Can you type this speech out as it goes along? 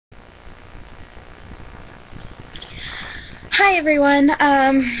Hi everyone.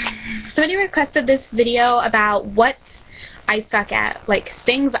 Somebody requested this video about what I suck at, like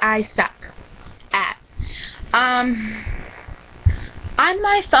things I suck at. On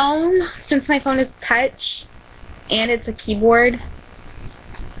my phone, since my phone is touch and it's a keyboard,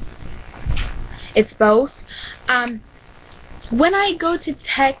 it's both. When I go to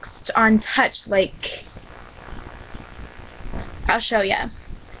text on touch, like, I'll show ya,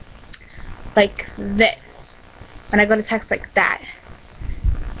 like this. When I go to text like that,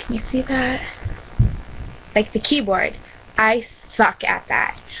 can you see that? Like the keyboard, I suck at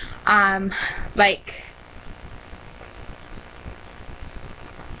that. Like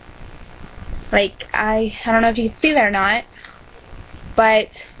I don't know if you can see that or not, but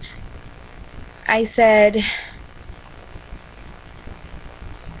I said,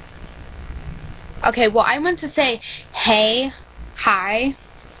 okay, well, I went to say, hey, hi,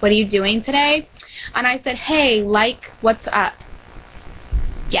 what are you doing today? And I said, hey, like, what's up?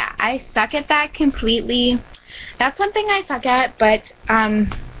 Yeah, I suck at that completely. That's one thing I suck at, but,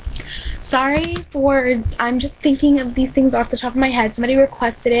 sorry for, I'm just thinking of these things off the top of my head. Somebody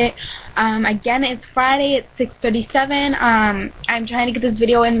requested it. Again, it's Friday, it's 6:37. I'm trying to get this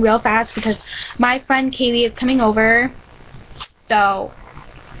video in real fast because my friend Kaylee is coming over. So,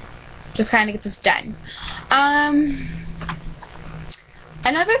 just trying to get this done.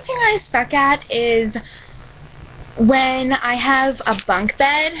 Another thing I suck at is when I have a bunk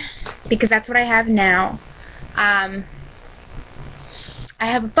bed, because that's what I have now. I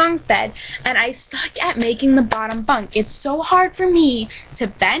have a bunk bed, and I suck at making the bottom bunk. It's so hard for me to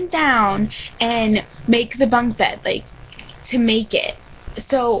bend down and make the bunk bed, like, to make it.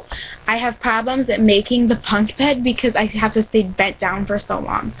 So I have problems at making the bunk bed because I have to stay bent down for so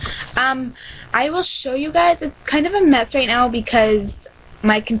long. I will show you guys. It's kind of a mess right now because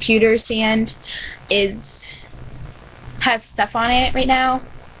my computer stand has stuff on it right now.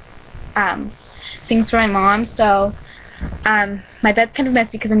 Things for my mom, so my bed's kind of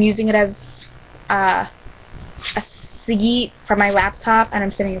messy because I'm using it as a seat for my laptop and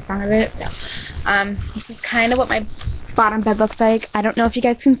I'm sitting in front of it. So this is kind of what my bottom bed looks like. I don't know if you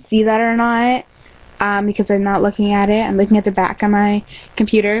guys can see that or not because I'm not looking at it. I'm looking at the back of my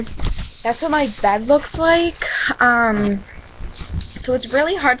computer. That's what my bed looks like. So it's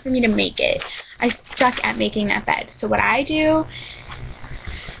really hard for me to make it. I suck at making that bed. So what I do,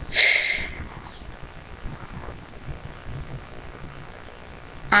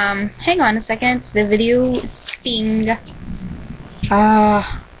 hang on a second, the video is sting.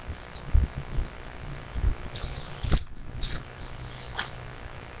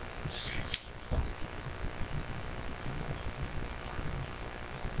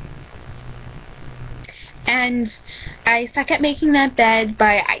 And I suck at making that bed, but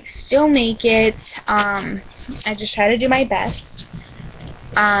I still make it. I just try to do my best.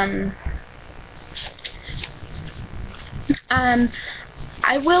 I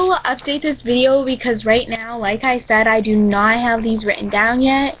will update this video because right now, like I said, I do not have these written down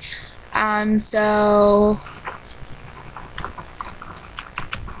yet. So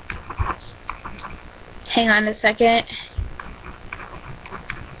hang on a second.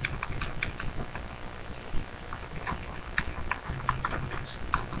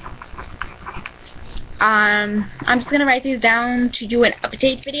 I'm just gonna write these down to do an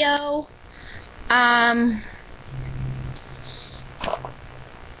update video.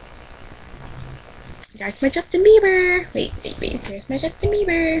 There's my Justin Bieber. Wait. There's my Justin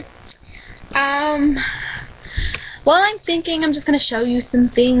Bieber. While I'm thinking, I'm just gonna show you some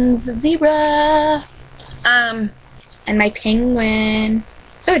things. Zebra. And my penguin.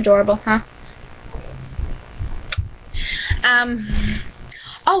 So adorable, huh?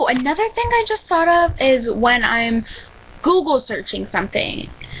 Oh, another thing I just thought of is when I'm Google searching something,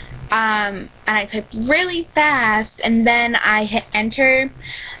 and I type really fast, and then I hit enter.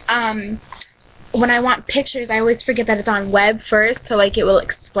 When I want pictures, I always forget that it's on web first, so like it will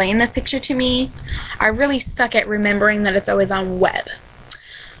explain the picture to me. I really suck at remembering that it's always on web.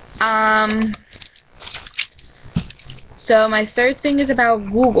 So my third thing is about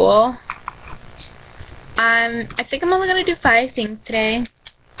Google. I think I'm only gonna do 5 things today.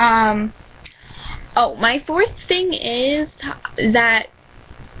 Oh, my fourth thing is that,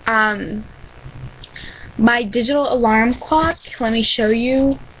 my digital alarm clock, let me show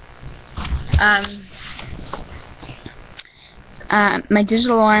you, my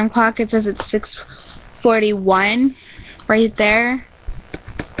digital alarm clock, it says it's 6:41, right there,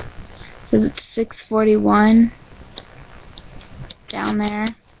 it says it's 6:41, down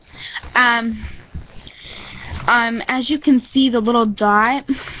there. As you can see, the little dot,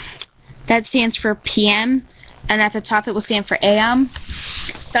 that stands for PM, and at the top it will stand for AM.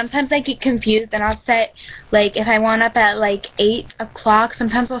 Sometimes I get confused and I'll set, like, if I want up at like 8 o'clock,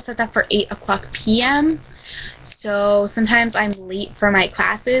 sometimes I'll set that for 8 o'clock p.m. So sometimes I'm late for my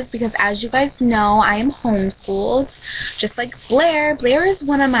classes because, as you guys know, I am homeschooled, just like Blair. Blair is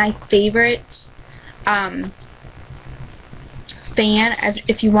one of my favorite fan,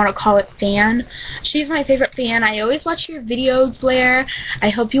 if you want to call it fan. She's my favorite fan. I always watch your videos, Blair. I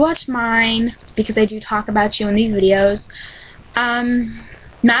hope you watch mine because I do talk about you in these videos.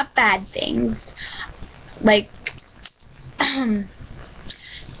 Not bad things, like,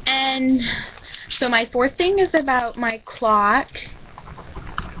 and so my fourth thing is about my clock,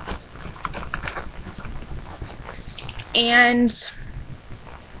 and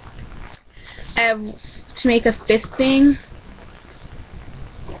I have to make a fifth thing.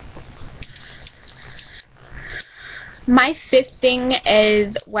 My fifth thing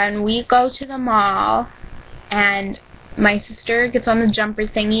is when we go to the mall and my sister gets on the jumper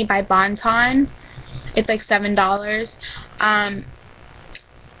thingy by Bon-Ton. It's like $7.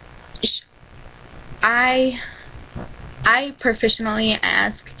 I professionally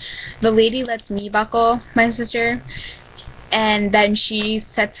ask, the lady lets me buckle my sister, and then she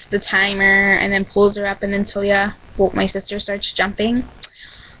sets the timer and then pulls her up, and then my sister starts jumping.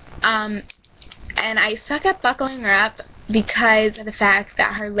 And I suck at buckling her up because of the fact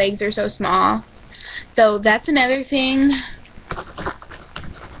that her legs are so small. So that's another thing.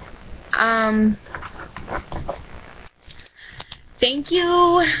 Thank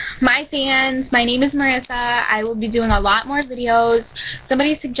you, my fans. My name is Marissa. I will be doing a lot more videos.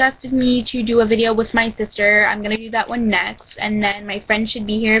 Somebody suggested me to do a video with my sister. I'm going to do that one next. And then my friend should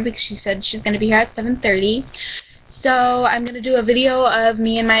be here because she said she's going to be here at 7:30. So I'm going to do a video of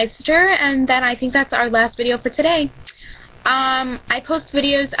me and my sister, and then I think that's our last video for today. I post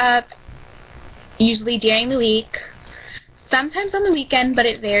videos up usually during the week, sometimes on the weekend, but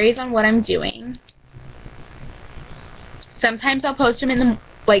it varies on what I'm doing. Sometimes I'll post them in the,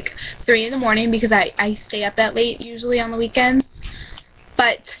 like, 3 in the morning because I stay up that late usually on the weekends.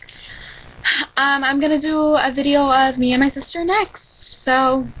 But I'm going to do a video of me and my sister next,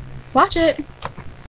 so watch it.